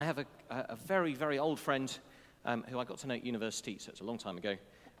very, very old friend who I got to know at university, so it's a long time ago,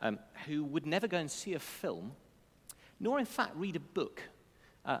 who would never go and see a film, nor in fact read a book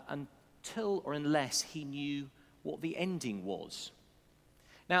until or unless he knew what the ending was.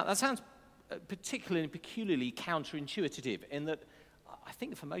 Now, that sounds particularly and peculiarly counterintuitive in that I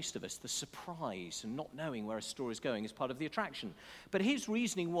think for most of us, the surprise and not knowing where a story is going is part of the attraction. But his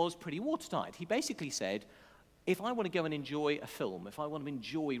reasoning was pretty watertight. He basically said, if I want to go and enjoy a film, if I want to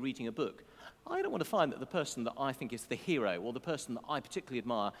enjoy reading a book, I don't want to find that the person that I think is the hero or the person that I particularly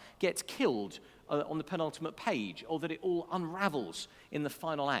admire gets killed on the penultimate page or that it all unravels in the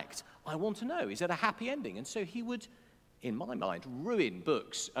final act. I want to know, is it a happy ending? And so he would, in my mind, ruin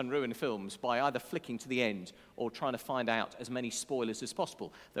books and ruin films by either flicking to the end or trying to find out as many spoilers as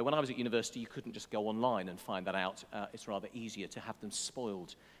possible. Though when I was at university, you couldn't just go online and find that out. It's rather easier to have them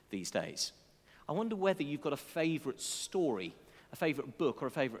spoiled these days. I wonder whether you've got a favourite story, a favourite book or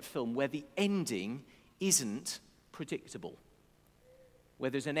a favourite film where the ending isn't predictable, where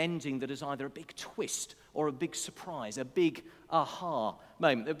there's an ending that is either a big twist or a big surprise, a big aha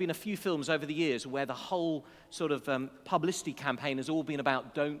moment. There have been a few films over the years where the whole sort of publicity campaign has all been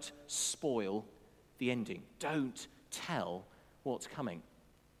about don't spoil the ending, don't tell what's coming.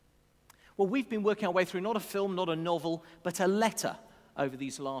 Well, we've been working our way through not a film, not a novel, but a letter over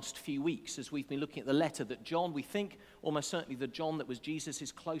these last few weeks as we've been looking at the letter that John, we think almost certainly the John that was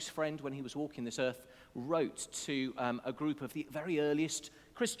Jesus' close friend when he was walking this earth, wrote to a group of the very earliest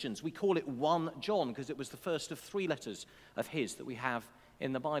Christians. We call it 1 John because it was the first of 3 letters of his that we have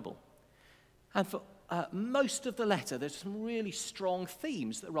in the Bible. And for most of the letter, there's some really strong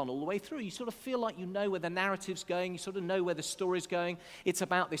themes that run all the way through. You sort of feel like you know where the narrative's going. You sort of know where the story's going. It's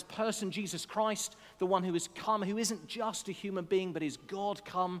about this person, Jesus Christ, the one who has come, who isn't just a human being, but is God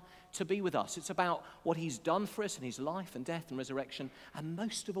come to be with us. It's about what he's done for us in his life and death and resurrection. And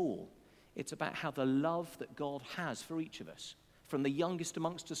most of all, it's about how the love that God has for each of us, from the youngest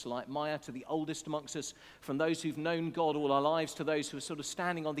amongst us, like Maya, to the oldest amongst us, from those who've known God all our lives to those who are sort of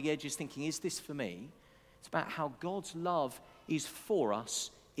standing on the edges thinking, is this for me? It's about how God's love is for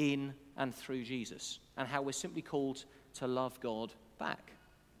us in and through Jesus, and how we're simply called to love God back.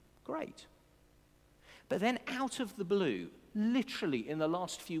 Great. But then out of the blue, literally in the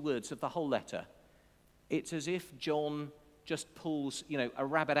last few words of the whole letter, it's as if John just pulls, a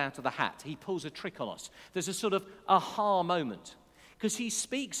rabbit out of the hat. He pulls a trick on us. There's a sort of aha moment. Because he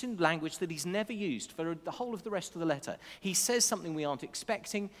speaks in language that he's never used for the whole of the rest of the letter. He says something we aren't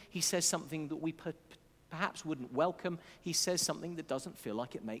expecting. He says something that we perhaps wouldn't welcome. He says something that doesn't feel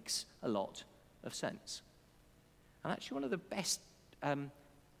like it makes a lot of sense. And actually one of the best, I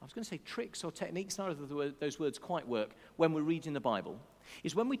was going to say tricks or techniques, none of those words quite work, when we're reading the Bible,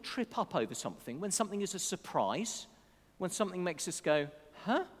 is when we trip up over something, when something is a surprise, when something makes us go,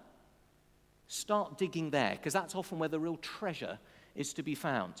 huh? Start digging there, because that's often where the real treasure is to be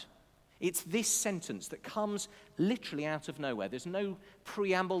found. It's this sentence that comes literally out of nowhere. There's no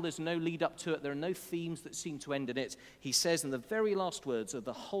preamble, there's no lead up to it, there are no themes that seem to end in it. He says in the very last words of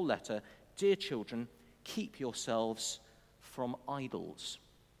the whole letter, dear children, keep yourselves from idols.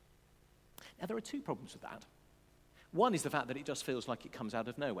 Now there are 2 problems with that. One is the fact that it just feels like it comes out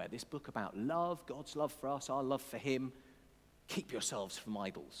of nowhere. This book about love, God's love for us, our love for him. Keep yourselves from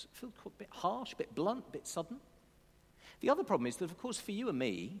idols. It feels a bit harsh, a bit blunt, a bit sudden. The other problem is that, of course, for you and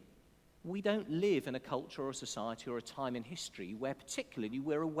me, we don't live in a culture or a society or a time in history where particularly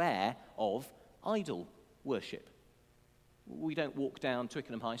we're aware of idol worship. We don't walk down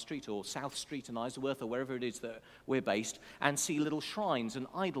Twickenham High Street or South Street in Isleworth or wherever it is that we're based and see little shrines and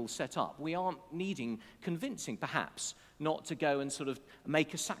idols set up. We aren't needing convincing, perhaps, not to go and sort of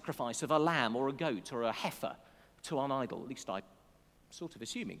make a sacrifice of a lamb or a goat or a heifer to an idol. At least I'm sort of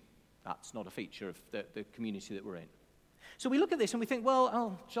assuming that's not a feature of the community that we're in. So we look at this and we think,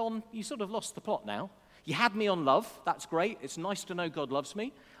 well, John, you sort of lost the plot now. You had me on love. That's great. It's nice to know God loves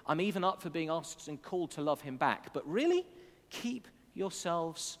me. I'm even up for being asked and called to love him back. But really, keep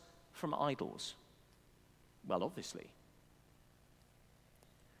yourselves from idols. Well, obviously.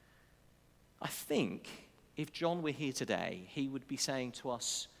 I think if John were here today, he would be saying to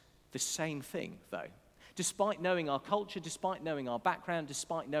us the same thing, though. Despite knowing our culture, despite knowing our background,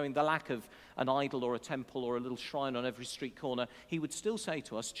 despite knowing the lack of an idol or a temple or a little shrine on every street corner, he would still say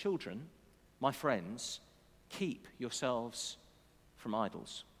to us, children, my friends, keep yourselves from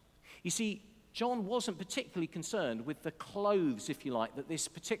idols. You see, John wasn't particularly concerned with the clothes, if you like, that this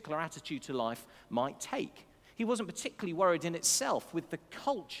particular attitude to life might take. He wasn't particularly worried in itself with the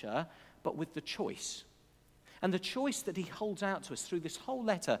culture, but with the choice. And the choice that he holds out to us through this whole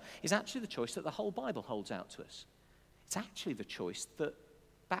letter is actually the choice that the whole Bible holds out to us. It's actually the choice that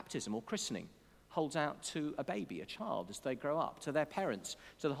baptism or christening holds out to a baby, a child, as they grow up, to their parents,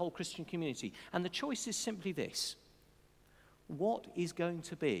 to the whole Christian community. And the choice is simply this: what is going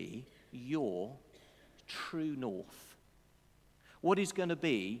to be your true north? What is going to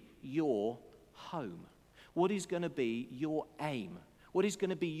be your home? What is going to be your aim? What is going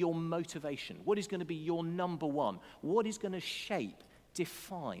to be your motivation? What is going to be your number one? What is going to shape,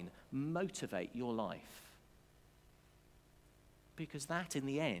 define, motivate your life? Because that, in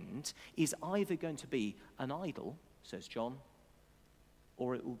the end, is either going to be an idol, says John,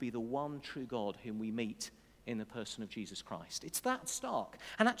 or it will be the one true God whom we meet in the person of Jesus Christ. It's that stark.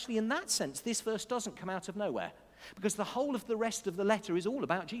 And actually, in that sense, this verse doesn't come out of nowhere, because the whole of the rest of the letter is all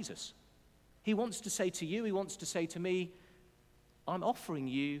about Jesus. He wants to say to you, he wants to say to me, I'm offering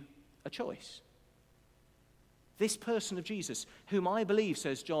you a choice. This person of Jesus, whom I believe,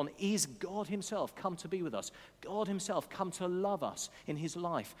 says John, is God himself come to be with us. God himself come to love us in his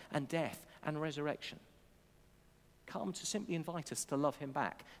life and death and resurrection. Come to simply invite us to love him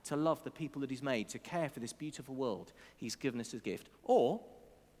back, to love the people that he's made, to care for this beautiful world he's given us as a gift. Or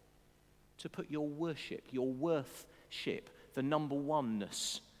to put your worship, your worthship, the number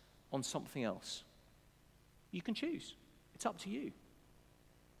oneness on something else. You can choose. It's up to you.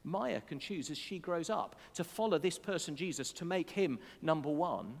 Maya can choose as she grows up to follow this person, Jesus, to make him number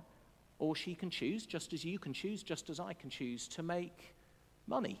one, or she can choose, just as you can choose, just as I can choose, to make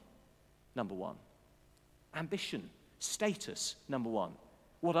money number one, ambition, status number one,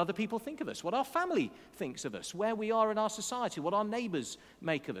 what other people think of us, what our family thinks of us, where we are in our society, what our neighbors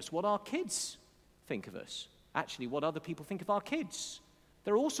make of us, what our kids think of us, actually what other people think of our kids.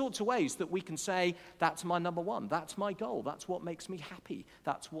 There are all sorts of ways that we can say, that's my number one, that's my goal, that's what makes me happy,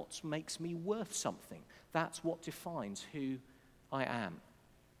 that's what makes me worth something, that's what defines who I am.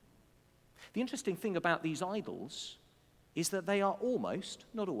 The interesting thing about these idols is that they are almost,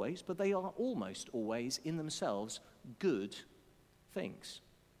 not always, but they are almost always in themselves good things.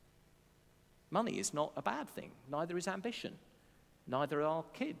 Money is not a bad thing, neither is ambition, neither are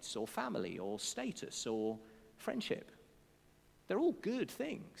kids or family or status or friendship. They're all good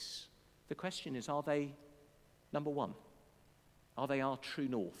things. The question is, are they number one? Are they our true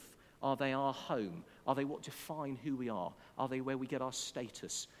north? Are they our home? Are they what define who we are? Are they where we get our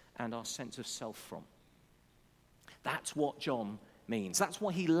status and our sense of self from? That's what John means. That's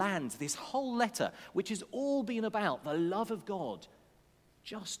why he lands this whole letter, which has all been about the love of God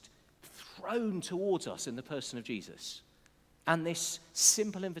just thrown towards us in the person of Jesus, and this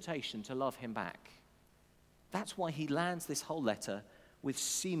simple invitation to love him back. That's why he lands this whole letter with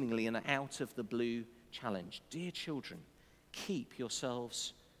seemingly an out-of-the-blue challenge. Dear children, keep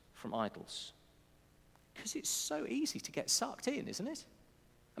yourselves from idols. Because it's so easy to get sucked in, isn't it?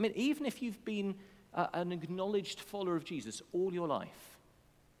 I mean, even if you've been an acknowledged follower of Jesus all your life,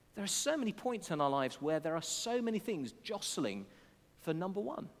 there are so many points in our lives where there are so many things jostling for number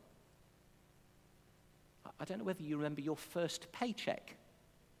one. I don't know whether you remember your first paycheck,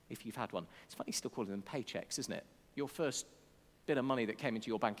 if you've had one. It's funny still calling them paychecks, isn't it? Your first bit of money that came into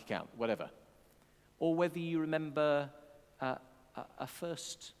your bank account, whatever. Or whether you remember a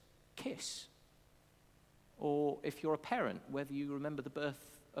first kiss. Or if you're a parent, whether you remember the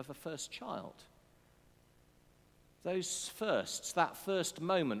birth of a first child. Those firsts, that first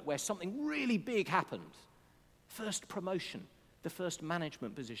moment where something really big happened. First promotion, the first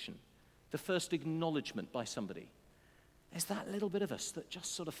management position, the first acknowledgement by somebody. There's that little bit of us that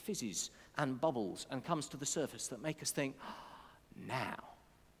just sort of fizzes and bubbles and comes to the surface that make us think, oh, now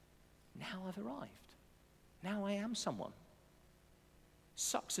I've arrived. Now I am someone.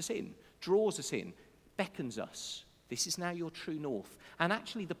 Sucks us in, draws us in, beckons us. This is now your true north. And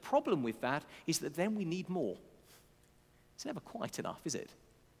actually the problem with that is that then we need more. It's never quite enough, is it?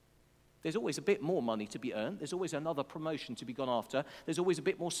 There's always a bit more money to be earned. There's always another promotion to be gone after. There's always a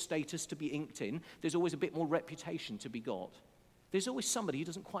bit more status to be inked in. There's always a bit more reputation to be got. There's always somebody who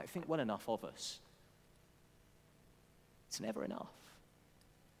doesn't quite think well enough of us. It's never enough.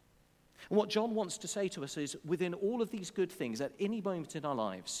 And what John wants to say to us is, within all of these good things, at any moment in our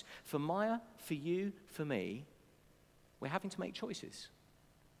lives, for Maya, for you, for me, we're having to make choices.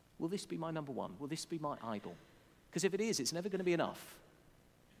 Will this be my number one? Will this be my idol? Because if it is, it's never going to be enough.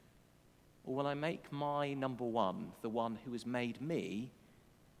 Or will I make my number one, the one who has made me,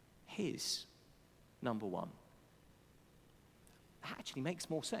 his number one? That actually makes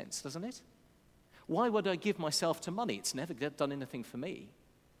more sense, doesn't it? Why would I give myself to money? It's never done anything for me.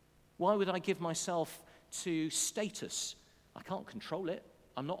 Why would I give myself to status? I can't control it.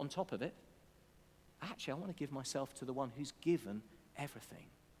 I'm not on top of it. Actually, I want to give myself to the one who's given everything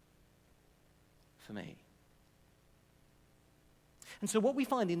for me. And so what we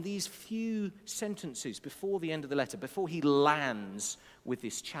find in these few sentences before the end of the letter, before he lands with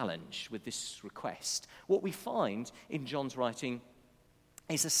this challenge, with this request, what we find in John's writing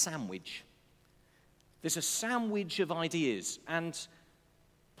is a sandwich. There's a sandwich of ideas, and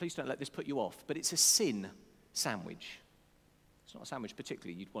please don't let this put you off, but it's a sin sandwich. It's not a sandwich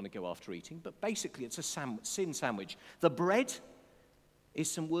particularly you'd want to go after eating, but basically it's a sin sandwich. The bread is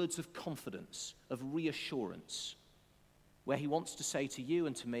some words of confidence, of reassurance, where he wants to say to you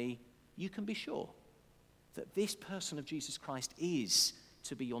and to me, you can be sure that this person of Jesus Christ is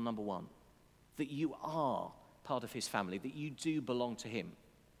to be your number one, that you are part of his family, that you do belong to him.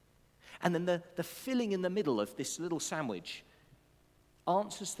 And then the filling in the middle of this little sandwich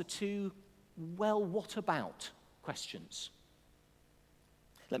answers the two, well, what about questions.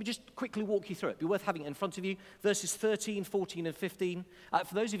 Let me just quickly walk you through it. It'd be worth having it in front of you. Verses 13, 14, and 15.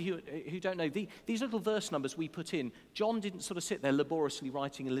 For those of you who don't know, these little verse numbers we put in, John didn't sort of sit there laboriously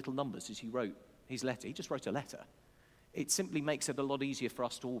writing in little numbers as he wrote his letter. He just wrote a letter. It simply makes it a lot easier for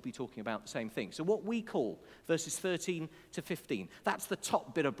us to all be talking about the same thing. So what we call verses 13 to 15, that's the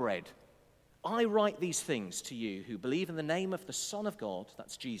top bit of bread. I write these things to you who believe in the name of the Son of God,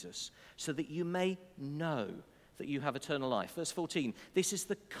 that's Jesus, so that you may know that you have eternal life. Verse 14, this is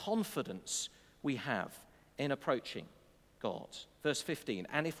the confidence we have in approaching God. Verse 15,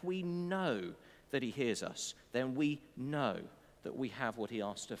 and if we know that he hears us, then we know that we have what we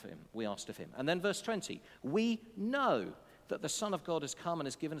asked of him. And then verse 20, we know that the Son of God has come and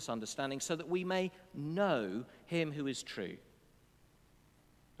has given us understanding so that we may know him who is true.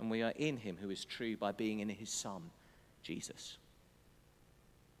 And we are in him who is true by being in his Son, Jesus.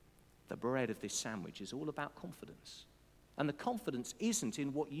 The bread of this sandwich is all about confidence. And the confidence isn't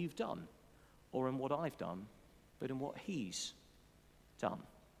in what you've done or in what I've done, but in what he's done.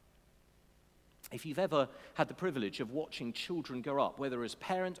 If you've ever had the privilege of watching children grow up, whether as a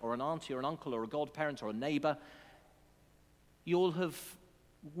parent or an auntie or an uncle or a godparent or a neighbor, you'll have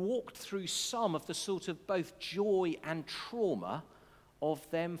walked through some of the sort of both joy and trauma of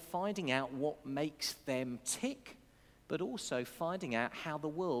them finding out what makes them tick, but also finding out how the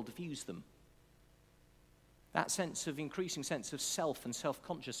world views them. That increasing sense of self and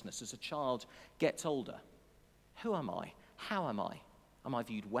self-consciousness as a child gets older. Who am I? How am I? Am I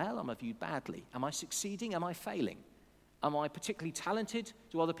viewed well? Am I viewed badly? Am I succeeding? Am I failing? Am I particularly talented?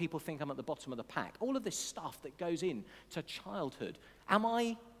 Do other people think I'm at the bottom of the pack? All of this stuff that goes into childhood. Am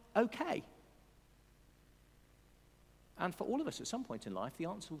I okay? And for all of us at some point in life, the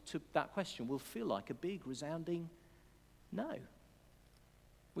answer to that question will feel like a big, resounding no.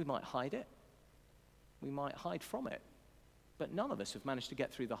 We might hide it. We might hide from it. But none of us have managed to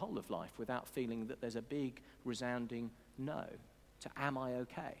get through the whole of life without feeling that there's a big, resounding no to am I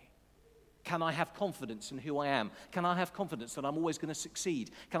okay? Can I have confidence in who I am? Can I have confidence that I'm always going to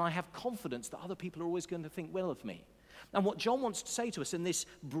succeed? Can I have confidence that other people are always going to think well of me? And what John wants to say to us in this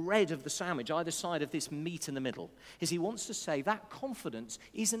bread of the sandwich, either side of this meat in the middle, is he wants to say that confidence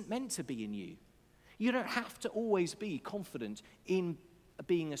isn't meant to be in you. You don't have to always be confident in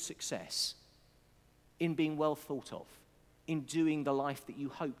being a success, in being well thought of, in doing the life that you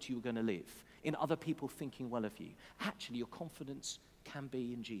hoped you were going to live, in other people thinking well of you. Actually, your confidence can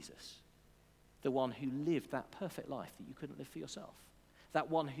be in Jesus, the one who lived that perfect life that you couldn't live for yourself, that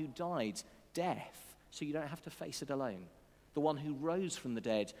one who died death so you don't have to face it alone, the one who rose from the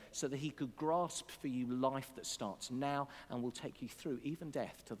dead so that he could grasp for you life that starts now and will take you through even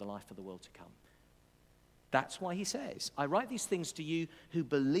death to the life of the world to come. That's why he says, I write these things to you who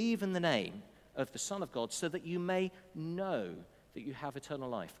believe in the name of the Son of God so that you may know that you have eternal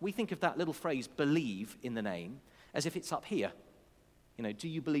life. We think of that little phrase, believe in the name, as if it's up here. You know, do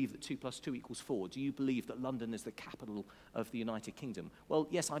you believe that 2 + 2 = 4? Do you believe that London is the capital of the United Kingdom? Well,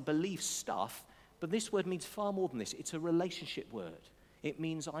 yes, I believe stuff, but this word means far more than this. It's a relationship word. It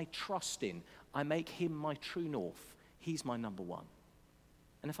means I trust in. I make him my true north. He's my number one.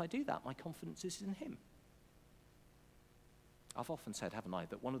 And if I do that, my confidence is in him. I've often said, haven't I,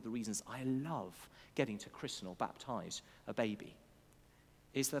 that one of the reasons I love getting to christen or baptize a baby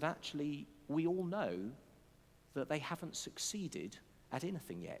is that actually we all know that they haven't succeeded at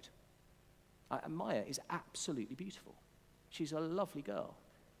anything yet. Maya is absolutely beautiful. She's a lovely girl.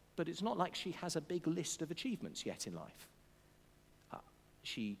 But it's not like she has a big list of achievements yet in life.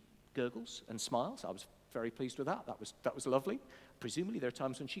 She gurgles and smiles. I was very pleased with that. That was lovely. Presumably there are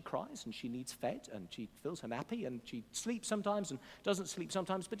times when she cries and she needs fed and she feels her nappy and she sleeps sometimes and doesn't sleep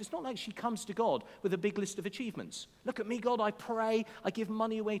sometimes. But it's not like she comes to God with a big list of achievements. Look at me, God, I pray, I give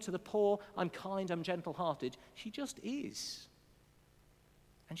money away to the poor, I'm kind, I'm gentle-hearted. She just is.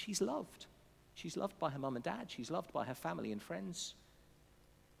 And she's loved. She's loved by her mum and dad. She's loved by her family and friends.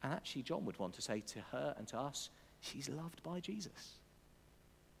 And actually, John would want to say to her and to us, she's loved by Jesus.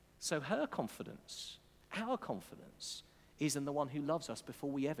 So her confidence, our confidence, is in the one who loves us before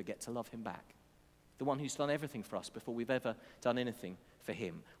we ever get to love him back. The one who's done everything for us before we've ever done anything for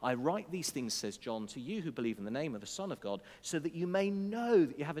him. I write these things, says John, to you who believe in the name of the Son of God, so that you may know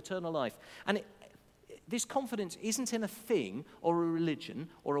that you have eternal life. And this confidence isn't in a thing or a religion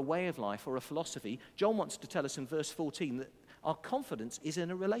or a way of life or a philosophy. John wants to tell us in verse 14 that our confidence is in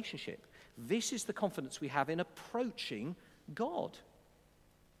a relationship. This is the confidence we have in approaching God.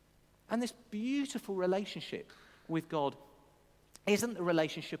 And this beautiful relationship with God isn't the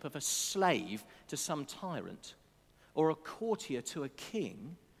relationship of a slave to some tyrant or a courtier to a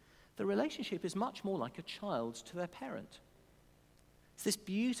king. The relationship is much more like a child to their parent. It's this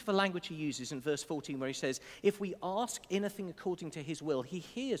beautiful language he uses in verse 14 where he says, if we ask anything according to his will, he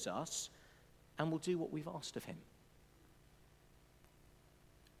hears us and will do what we've asked of him.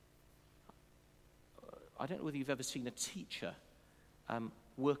 I don't know whether you've ever seen a teacher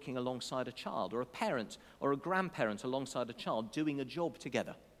working alongside a child, or a parent or a grandparent alongside a child doing a job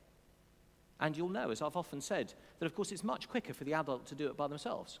together. And you'll know, as I've often said, that of course it's much quicker for the adult to do it by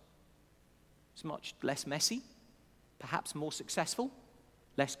themselves. It's much less messy, perhaps more successful,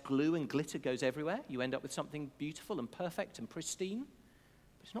 less glue and glitter goes everywhere. You end up with something beautiful and perfect and pristine.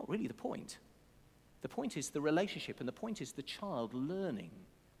 But it's not really the point. The point is the relationship, and the point is the child learning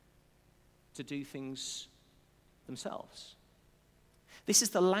to do things themselves. This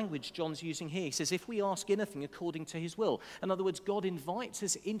is the language John's using here. He says, if we ask anything according to his will. In other words, God invites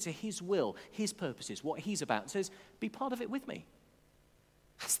us into his will, his purposes, what he's about, and says, be part of it with me.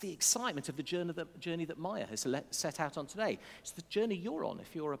 That's the excitement of the journey that Maya has set out on today. It's the journey you're on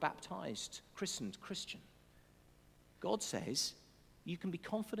if you're a baptized, christened Christian. God says, you can be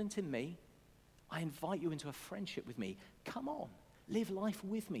confident in me. I invite you into a friendship with me. Come on, live life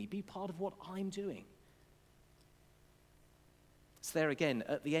with me. Be part of what I'm doing. It's there again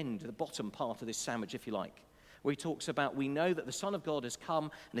at the end, the bottom part of this sandwich, if you like, where he talks about we know that the Son of God has come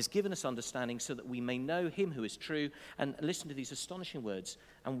and has given us understanding so that we may know him who is true. And listen to these astonishing words.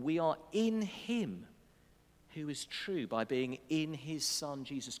 And we are in him who is true by being in his Son,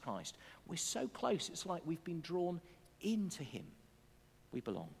 Jesus Christ. We're so close, it's like we've been drawn into him. We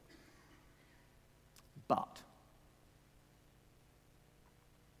belong. But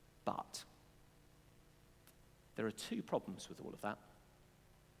there are two problems with all of that.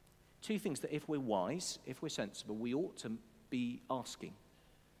 Two things that if we're wise, if we're sensible, we ought to be asking.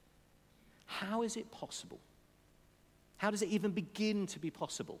 How is it possible? How does it even begin to be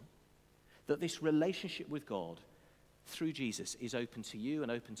possible that this relationship with God through Jesus is open to you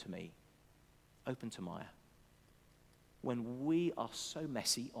and open to me, open to Maya, when we are so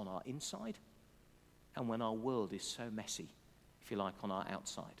messy on our inside and when our world is so messy, if you like, on our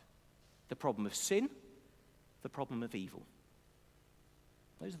outside? The problem of sin, the problem of evil.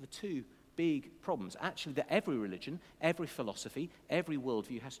 Those are the two big problems, actually, that every religion, every philosophy, every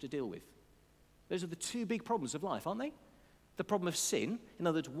worldview has to deal with. Those are the two big problems of life, aren't they? The problem of sin, in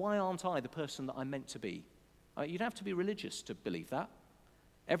other words, why aren't I the person that I'm meant to be? You don't have to be religious to believe that.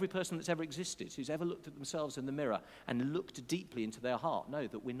 Every person that's ever existed, who's ever looked at themselves in the mirror and looked deeply into their heart, know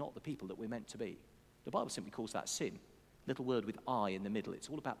that we're not the people that we're meant to be. The Bible simply calls that sin. Little word with I in the middle. It's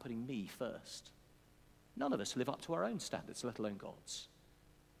all about putting me first. None of us live up to our own standards, let alone God's.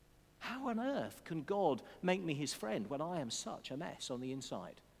 How on earth can God make me his friend when I am such a mess on the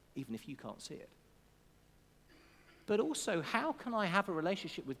inside, even if you can't see it? But also, how can I have a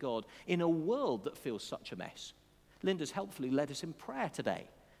relationship with God in a world that feels such a mess? Linda's helpfully led us in prayer today.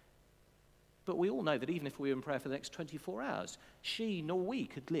 But we all know that even if we were in prayer for the next 24 hours, she nor we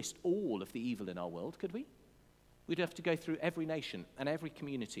could list all of the evil in our world, could we? We'd have to go through every nation and every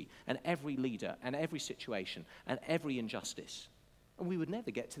community and every leader and every situation and every injustice. And we would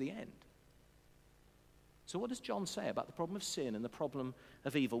never get to the end. So what does John say about the problem of sin and the problem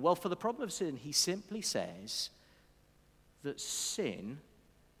of evil? Well, for the problem of sin, he simply says that sin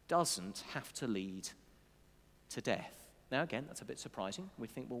doesn't have to lead to death. Now, again, that's a bit surprising. We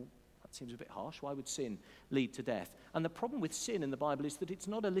think, well, that seems a bit harsh. Why would sin lead to death? And the problem with sin in the Bible is that it's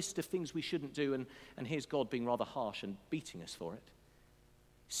not a list of things we shouldn't do, and here's God being rather harsh and beating us for it.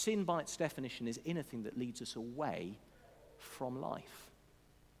 Sin, by its definition, is anything that leads us away from life.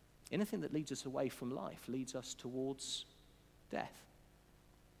 Anything that leads us away from life leads us towards death.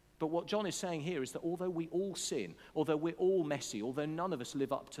 But what John is saying here is that although we all sin, although we're all messy, although none of us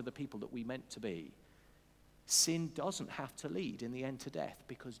live up to the people that we meant to be, sin doesn't have to lead in the end to death,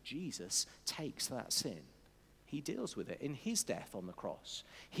 because Jesus takes that sin. He deals with it in his death on the cross.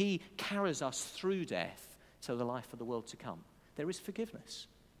 He carries us through death to the life of the world to come. There is forgiveness.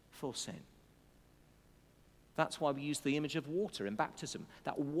 before sin. That's why we use the image of water in baptism,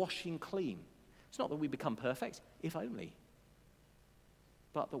 that washing clean. It's not that we become perfect, if only,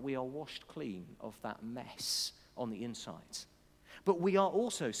 but that we are washed clean of that mess on the inside. But we are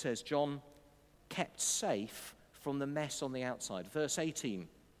also, says John, kept safe from the mess on the outside. Verse 18,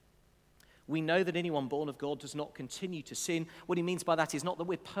 we know that anyone born of God does not continue to sin. What he means by that is not that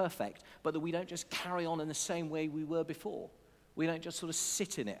we're perfect, but that we don't just carry on in the same way we were before. We don't just sort of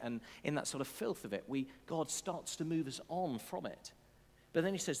sit in it and in that sort of filth of it. God starts to move us on from it. But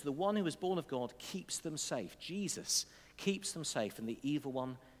then he says, the one who is born of God keeps them safe. Jesus keeps them safe, and the evil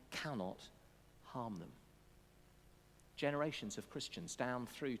one cannot harm them. Generations of Christians down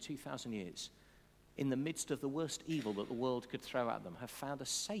through 2,000 years, in the midst of the worst evil that the world could throw at them, have found a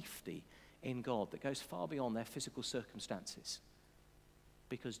safety in God that goes far beyond their physical circumstances,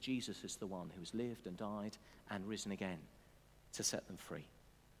 because Jesus is the one who has lived and died and risen again to set them free.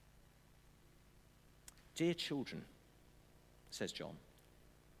 Dear children, says John,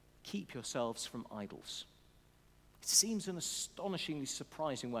 keep yourselves from idols. It seems an astonishingly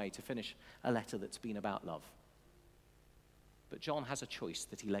surprising way to finish a letter that's been about love. But John has a choice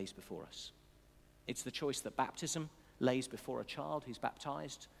that he lays before us. It's the choice that baptism lays before a child who's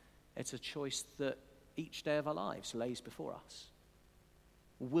baptized. It's a choice that each day of our lives lays before us.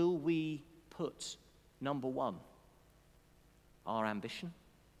 Will we put, number one, our ambition,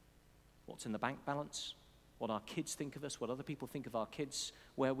 what's in the bank balance, what our kids think of us, what other people think of our kids,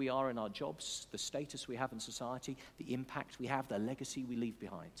 where we are in our jobs, the status we have in society, the impact we have, the legacy we leave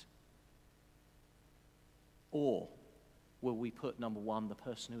behind? Or will we put, number one, the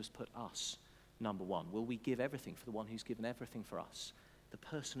person who has put us number one? Will we give everything for the one who's given everything for us? The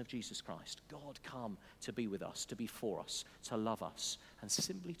person of Jesus Christ, God come to be with us, to be for us, to love us, and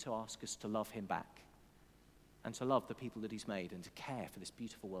simply to ask us to love him back, and to love the people that he's made, and to care for this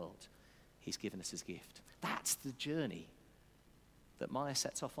beautiful world he's given us as a gift. That's the journey that Maya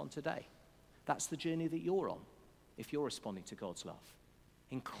sets off on today. That's the journey that you're on if you're responding to God's love.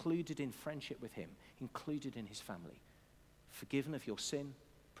 Included in friendship with him, included in his family, forgiven of your sin,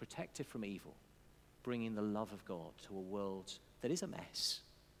 protected from evil, bringing the love of God to a world that is a mess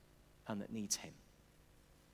and that needs him.